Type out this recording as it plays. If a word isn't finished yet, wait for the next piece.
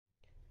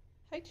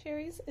Hi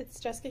Cherries, it's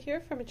Jessica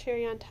here from A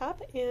Cherry on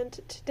Top, and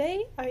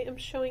today I am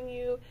showing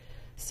you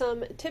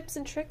some tips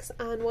and tricks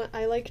on what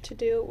I like to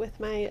do with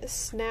my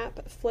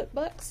Snap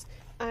Flipbooks.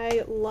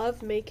 I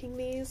love making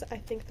these. I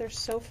think they're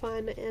so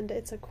fun, and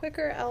it's a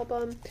quicker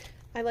album.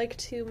 I like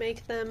to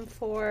make them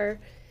for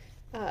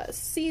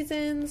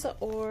seasons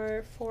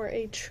or for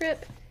a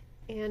trip,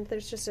 and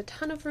there's just a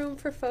ton of room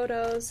for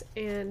photos,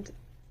 and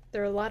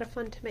they're a lot of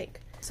fun to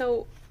make.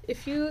 So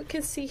if you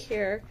can see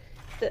here,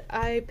 that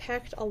I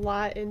packed a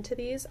lot into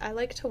these. I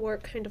like to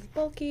work kind of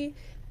bulky.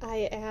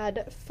 I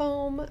add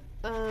foam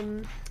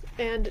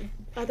and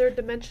other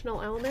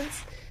dimensional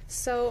elements.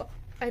 So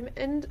I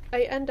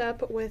end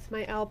up with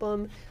my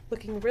album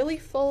looking really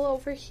full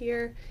over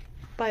here,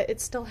 but it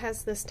still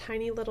has this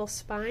tiny little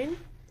spine.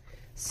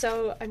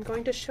 So I'm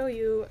going to show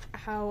you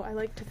how I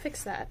like to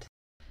fix that.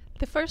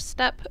 The first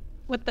step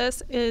with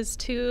this is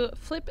to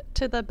flip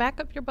to the back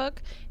of your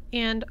book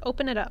and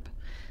open it up.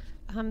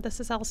 This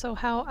is also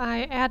how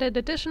I added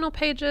additional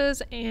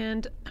pages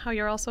and how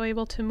you're also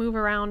able to move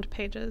around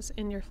pages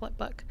in your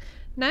flipbook.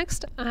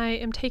 Next, I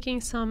am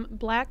taking some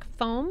black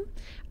foam.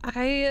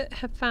 I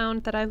have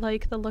found that I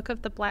like the look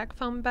of the black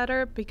foam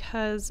better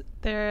because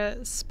the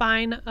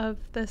spine of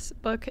this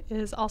book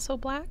is also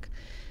black,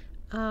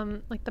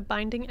 like the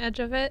binding edge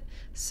of it.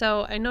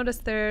 So I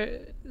noticed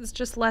there is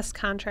just less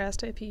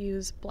contrast if you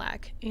use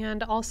black,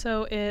 and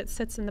also it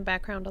sits in the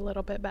background a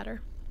little bit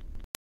better.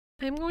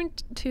 I'm going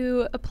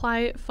to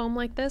apply foam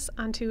like this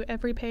onto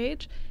every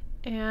page,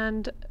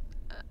 and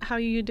how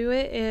you do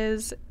it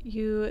is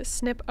you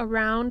snip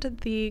around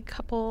the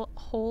couple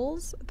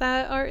holes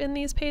that are in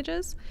these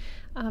pages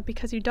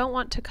because you don't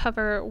want to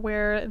cover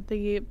where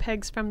the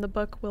pegs from the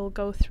book will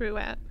go through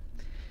at.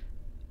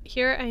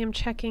 Here I am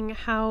checking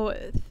how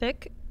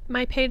thick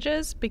my page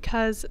is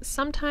because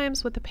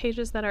sometimes with the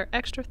pages that are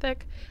extra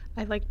thick,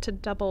 I like to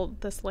double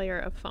this layer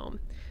of foam.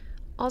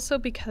 Also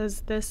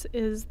because this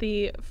is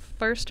the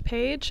first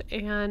page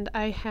and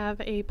I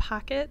have a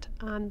pocket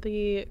on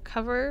the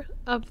cover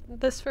of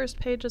this first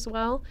page as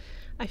well,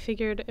 I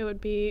figured it would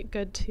be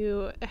good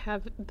to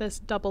have this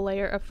double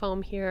layer of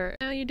foam here.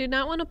 Now you do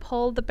not want to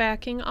pull the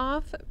backing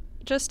off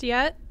just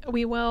yet.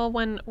 We will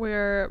when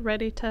we're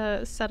ready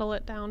to settle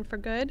it down for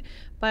good,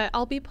 but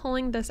I'll be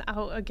pulling this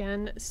out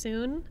again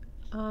soon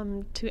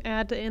to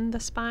add in the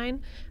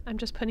spine. I'm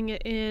just putting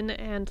it in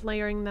and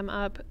layering them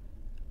up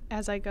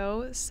as I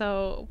go,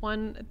 so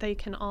one, they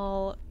can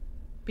all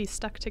be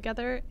stuck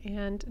together,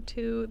 and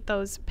two,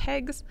 those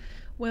pegs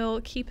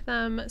will keep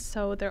them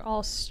so they're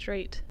all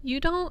straight. You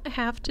don't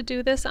have to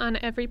do this on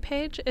every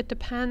page. It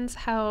depends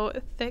how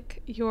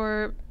thick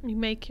you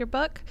make your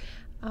book.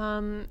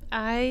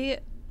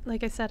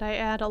 Like I said, I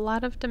add a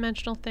lot of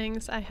dimensional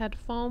things. I had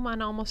foam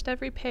on almost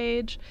every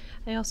page.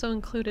 I also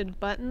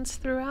included buttons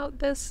throughout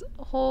this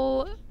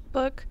whole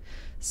book,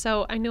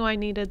 so I knew I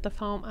needed the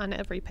foam on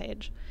every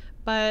page.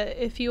 But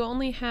if you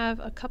only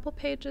have a couple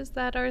pages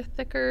that are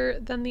thicker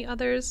than the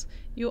others,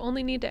 you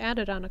only need to add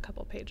it on a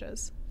couple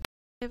pages.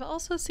 I've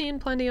also seen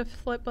plenty of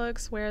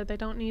flipbooks where they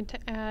don't need to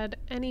add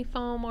any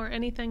foam or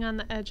anything on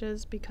the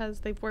edges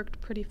because they've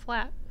worked pretty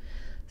flat.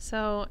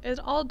 So it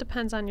all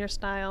depends on your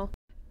style.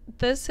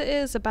 This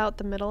is about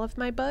the middle of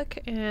my book,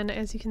 and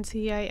as you can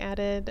see, I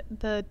added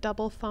the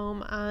double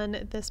foam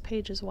on this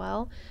page as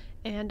well.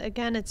 And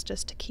again, it's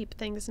just to keep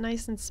things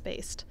nice and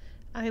spaced.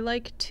 I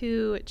like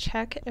to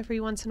check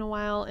every once in a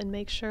while and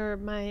make sure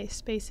my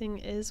spacing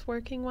is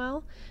working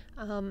well.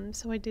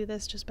 So I do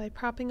this just by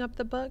propping up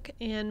the book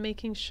and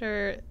making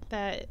sure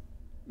that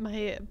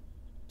my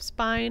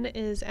spine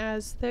is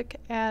as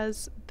thick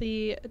as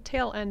the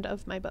tail end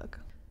of my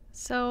book.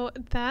 So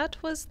that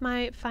was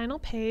my final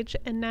page,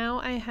 and now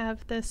I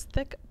have this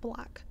thick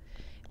block.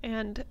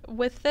 And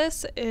with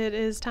this, it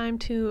is time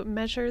to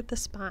measure the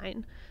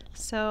spine.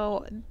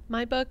 So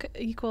my book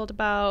equaled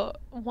about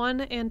 1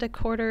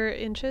 1/4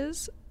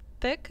 inches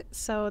thick,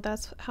 so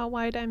that's how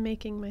wide I'm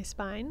making my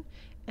spine.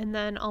 And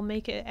then I'll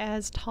make it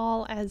as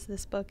tall as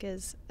this book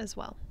is as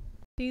well.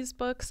 These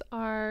books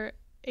are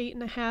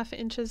 8.5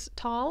 inches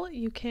tall.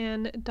 You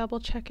can double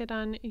check it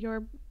on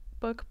your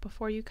book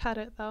before you cut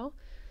it though.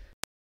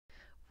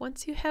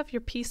 Once you have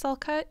your piece all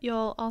cut,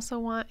 you'll also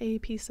want a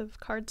piece of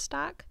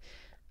cardstock.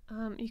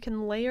 You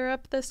can layer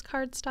up this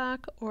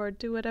cardstock or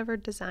do whatever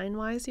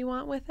design-wise you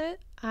want with it.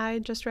 I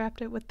just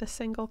wrapped it with the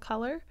single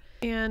color.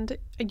 And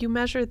you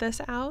measure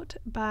this out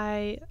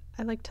by,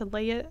 I like to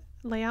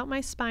lay out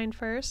my spine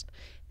first,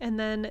 and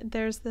then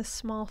there's this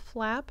small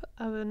flap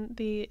on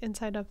the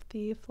inside of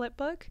the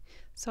flipbook.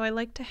 So I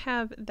like to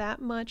have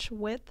that much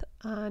width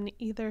on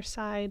either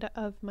side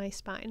of my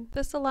spine.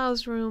 This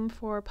allows room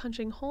for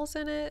punching holes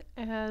in it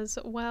as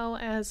well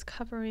as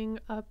covering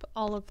up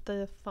all of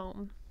the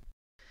foam.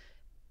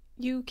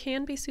 You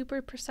can be super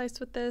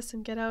precise with this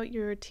and get out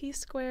your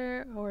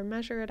T-square or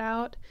measure it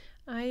out.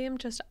 I am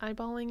just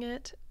eyeballing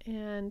it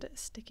and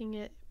sticking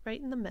it right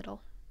in the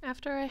middle.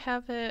 After I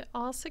have it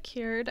all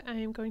secured, I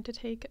am going to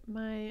take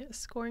my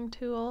scoring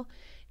tool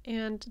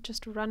and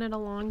just run it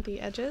along the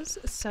edges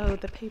so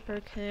the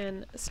paper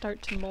can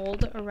start to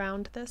mold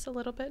around this a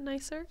little bit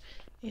nicer,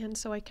 and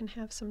so I can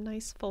have some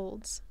nice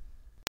folds.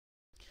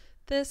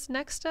 This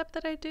next step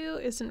that I do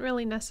isn't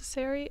really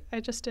necessary. I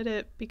just did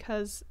it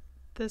because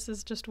this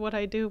is just what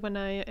I do when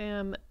I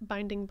am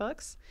binding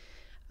books.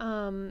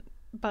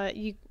 But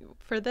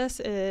for this,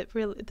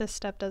 this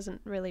step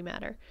doesn't really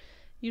matter.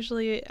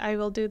 Usually I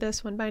will do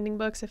this when binding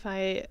books if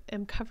I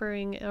am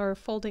covering or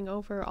folding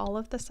over all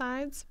of the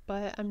sides,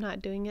 but I'm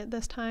not doing it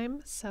this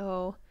time,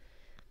 so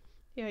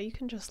yeah, you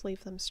can just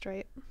leave them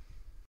straight.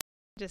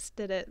 Just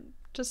did it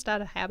just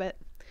out of habit.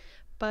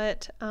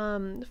 But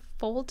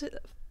fold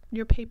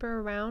your paper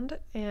around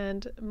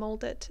and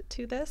mold it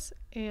to this,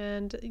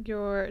 and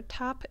your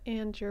top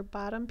and your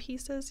bottom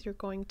pieces you're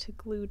going to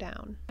glue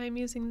down. I'm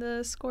using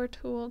the score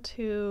tool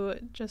to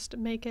just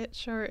make it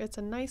sure it's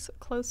a nice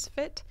close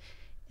fit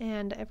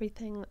and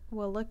everything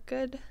will look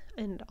good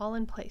and all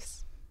in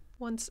place.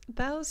 Once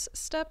those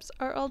steps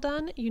are all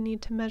done, you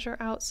need to measure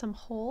out some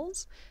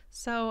holes.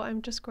 So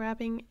I'm just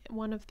grabbing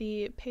one of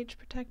the page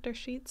protector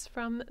sheets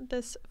from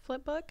this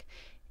flipbook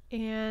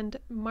and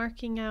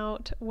marking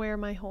out where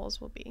my holes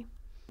will be.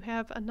 You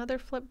have another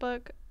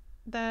flipbook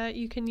that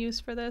you can use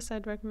for this.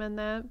 I'd recommend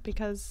that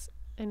because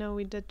I know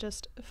we did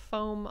just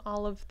foam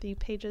all of the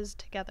pages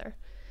together.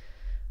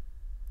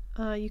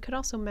 You could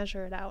also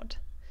measure it out.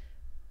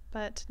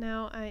 But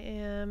now I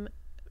am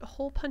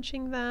hole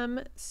punching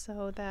them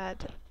so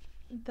that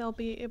they'll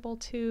be able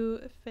to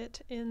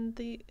fit in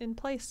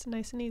place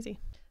nice and easy.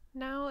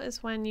 Now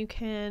is when you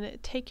can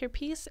take your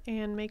piece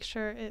and make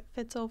sure it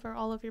fits over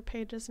all of your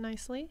pages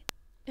nicely.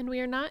 And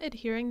we are not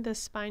adhering this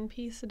spine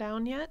piece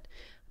down yet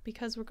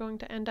because we're going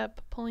to end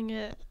up pulling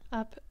it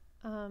up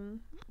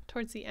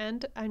towards the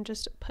end. I'm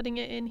just putting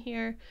it in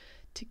here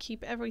to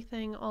keep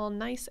everything all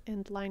nice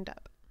and lined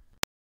up.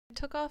 I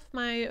took off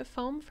my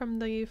foam from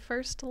the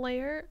first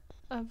layer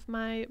of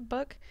my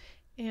book,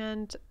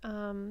 and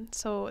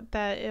so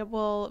that it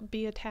will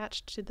be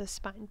attached to the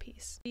spine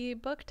piece. The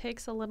book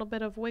takes a little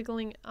bit of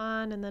wiggling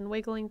on and then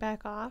wiggling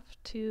back off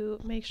to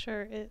make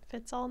sure it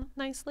fits all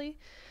nicely,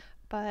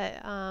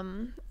 but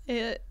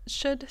it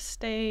should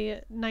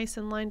stay nice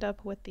and lined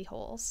up with the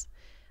holes.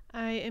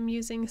 I am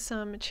using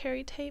some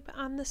cherry tape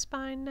on the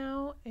spine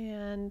now,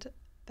 and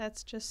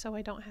that's just so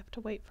I don't have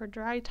to wait for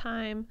dry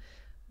time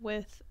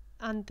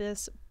on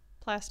this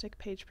plastic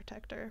page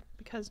protector,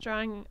 because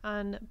drawing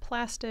on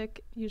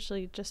plastic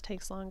usually just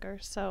takes longer,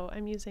 so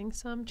I'm using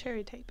some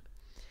cherry tape.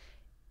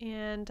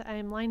 And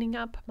I'm lining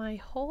up my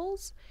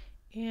holes,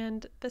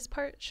 and this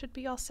part should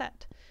be all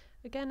set.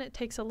 Again, it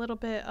takes a little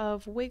bit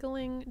of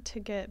wiggling to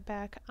get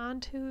back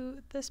onto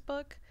this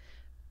book,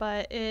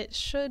 but it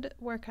should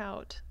work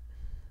out.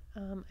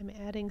 I'm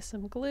adding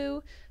some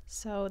glue,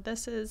 so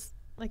this is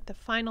like the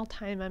final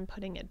time I'm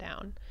putting it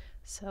down.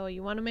 So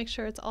you want to make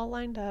sure it's all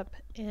lined up,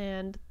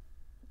 and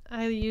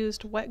I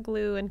used wet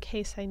glue in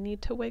case I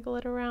need to wiggle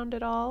it around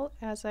at all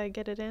as I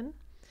get it in.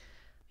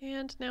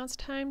 And now it's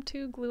time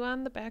to glue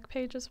on the back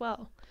page as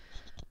well.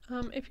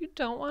 If you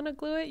don't want to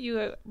glue it,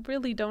 you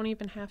really don't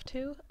even have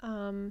to.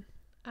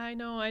 I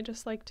know I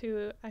just like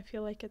to, I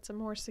feel like it's a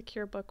more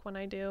secure book when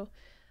I do.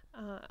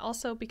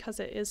 Also, because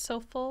it is so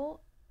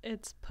full,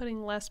 it's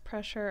putting less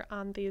pressure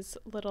on these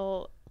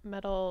little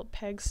metal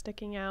pegs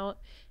sticking out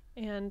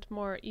and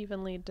more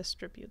evenly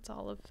distributes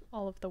all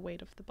of the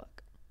weight of the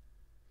book.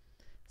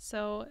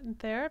 So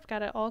there, I've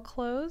got it all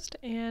closed,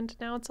 and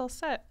now it's all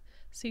set.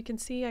 So you can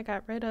see I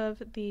got rid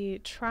of the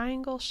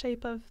triangle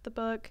shape of the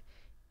book,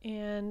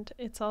 and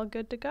it's all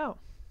good to go.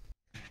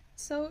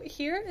 So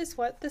here is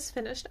what this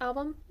finished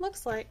album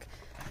looks like.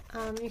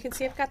 You can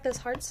see I've got this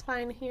heart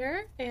spine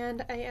here,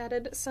 and I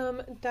added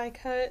some die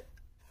cut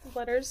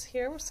letters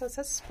here, so it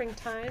says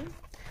springtime.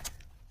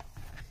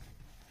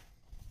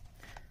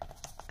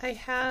 I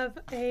have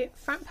a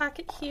front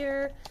pocket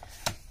here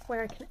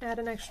where I can add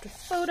an extra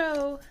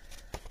photo.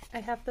 I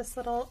have this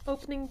little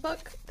opening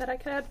book that I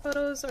could add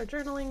photos or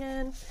journaling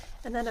in,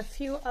 and then a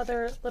few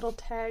other little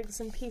tags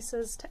and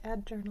pieces to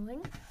add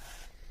journaling.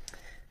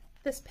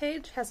 This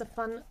page has a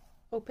fun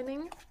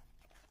opening,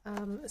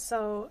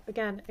 so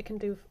again, it can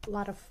do a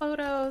lot of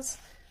photos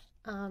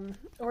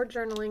or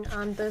journaling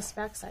on this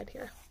backside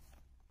here.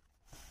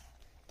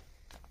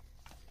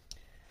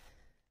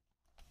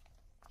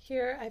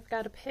 Here I've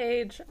got a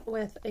page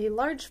with a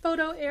large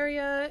photo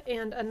area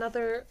and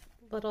another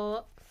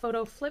little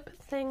photo flip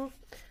thing.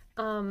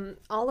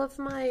 All of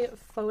my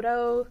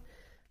photo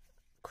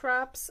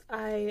crops,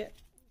 I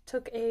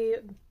took a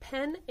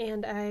pen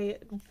and I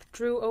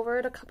drew over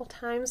it a couple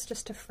times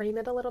just to frame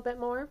it a little bit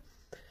more.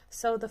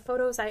 So the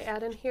photos I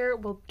add in here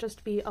will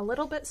just be a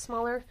little bit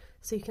smaller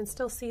so you can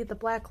still see the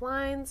black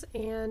lines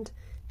and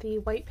the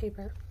white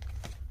paper.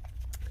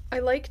 I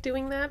like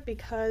doing that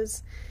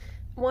because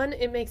one,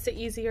 it makes it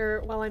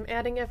easier while I'm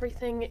adding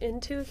everything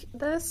into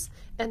this,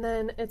 and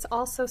then it's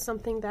also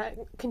something that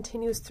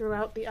continues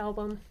throughout the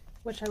album,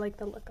 which I like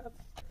the look of.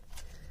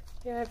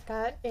 Here I've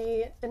got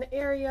an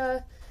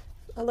area,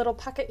 a little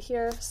pocket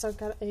here, so I've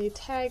got a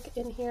tag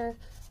in here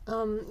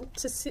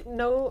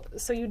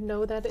So you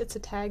know that it's a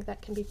tag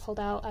that can be pulled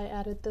out, I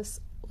added this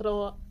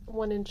little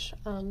 1-inch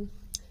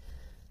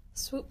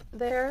swoop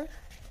there.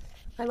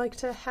 I like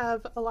to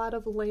have a lot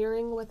of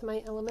layering with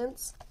my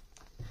elements.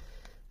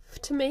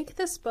 To make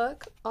this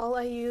book, all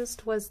I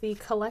used was the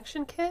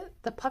collection kit,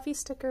 the puffy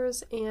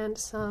stickers, and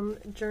some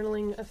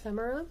journaling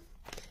ephemera,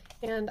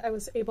 and I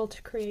was able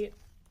to create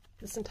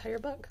this entire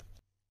book.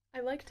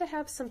 I like to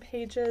have some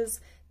pages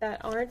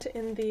that aren't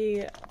in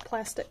the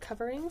plastic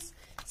coverings,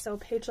 so a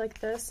page like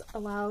this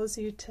allows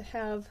you to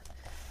have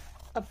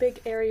a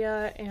big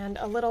area and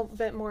a little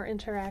bit more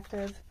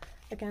interactive.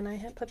 Again, I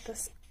had put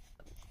this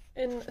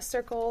in a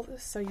circle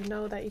so you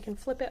know that you can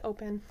flip it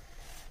open.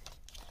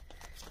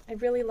 I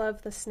really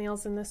love the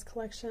snails in this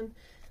collection.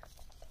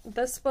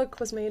 This book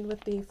was made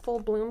with the Full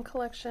Bloom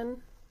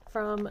collection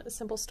from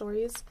Simple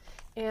Stories,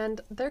 and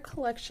their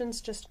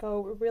collections just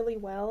go really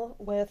well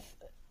with,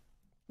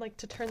 like,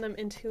 to turn them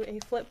into a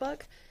flip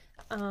book.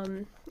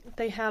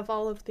 They have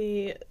all of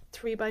the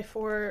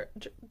 3x4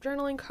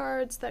 journaling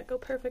cards that go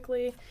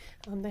perfectly.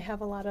 They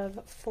have a lot of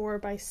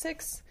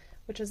 4x6,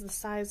 which is the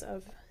size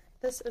of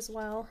this as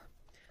well.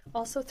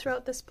 Also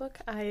throughout this book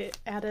I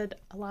added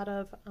a lot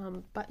of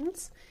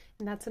buttons,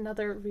 and that's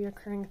another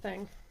reoccurring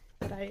thing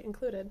that I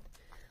included,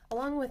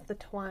 along with the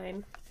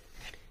twine.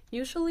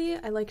 Usually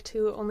I like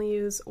to only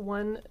use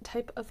one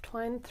type of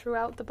twine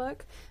throughout the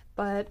book,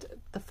 but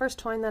the first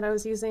twine that I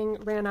was using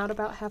ran out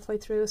about halfway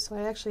through, so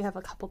I actually have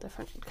a couple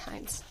different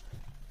kinds.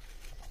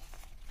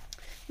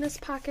 In this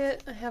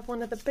pocket I have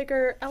one of the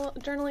bigger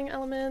journaling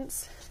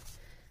elements,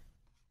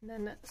 and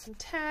then some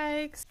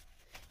tags.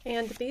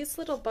 And these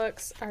little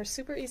books are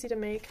super easy to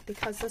make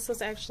because this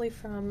was actually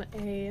from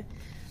a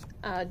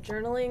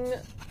journaling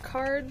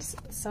cards.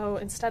 So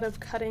instead of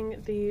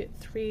cutting the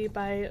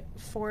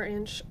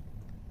 3x4-inch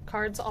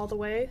cards all the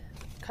way,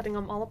 cutting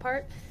them all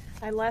apart,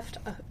 I left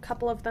a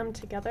couple of them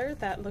together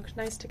that looked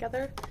nice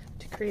together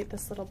to create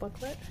this little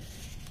booklet.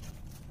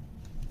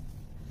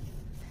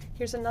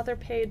 Here's another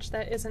page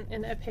that isn't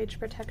in a page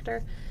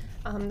protector.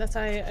 That's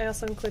why I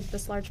also included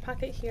this large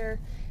pocket here,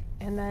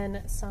 and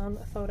then some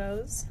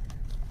photos.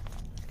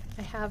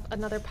 I have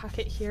another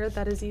pocket here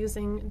that is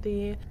using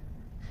the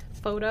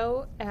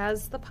photo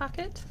as the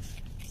pocket,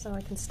 so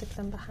I can stick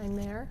them behind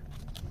there.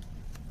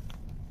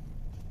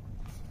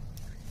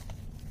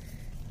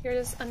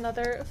 Here's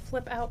another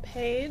flip out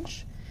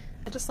page.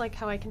 I just like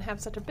how I can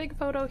have such a big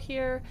photo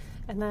here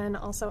and then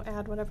also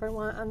add whatever I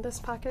want on this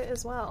pocket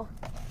as well.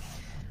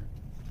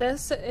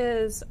 This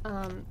is,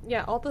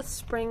 all the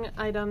spring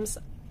items.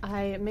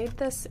 I made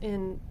this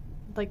in,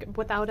 like,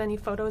 without any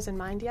photos in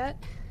mind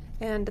yet.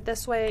 And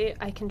this way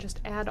I can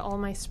just add all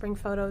my spring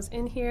photos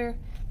in here,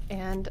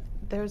 and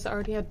there's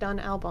already a done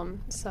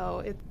album, so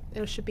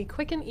it should be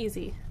quick and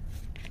easy.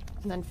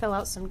 And then fill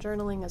out some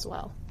journaling as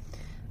well.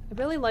 I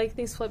really like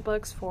these flip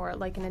books for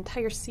like an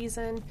entire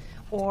season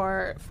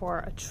or for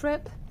a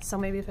trip. So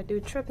maybe if I do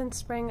a trip in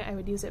spring, I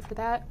would use it for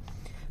that.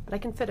 But I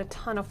can fit a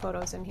ton of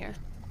photos in here.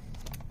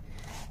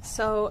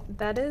 So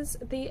that is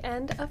the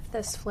end of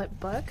this flip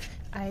book.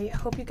 I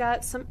hope you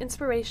got some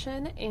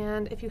inspiration,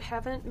 and if you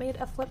haven't made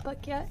a flip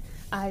book yet,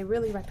 I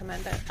really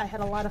recommend it. I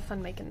had a lot of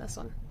fun making this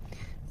one.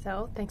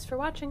 So thanks for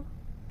watching.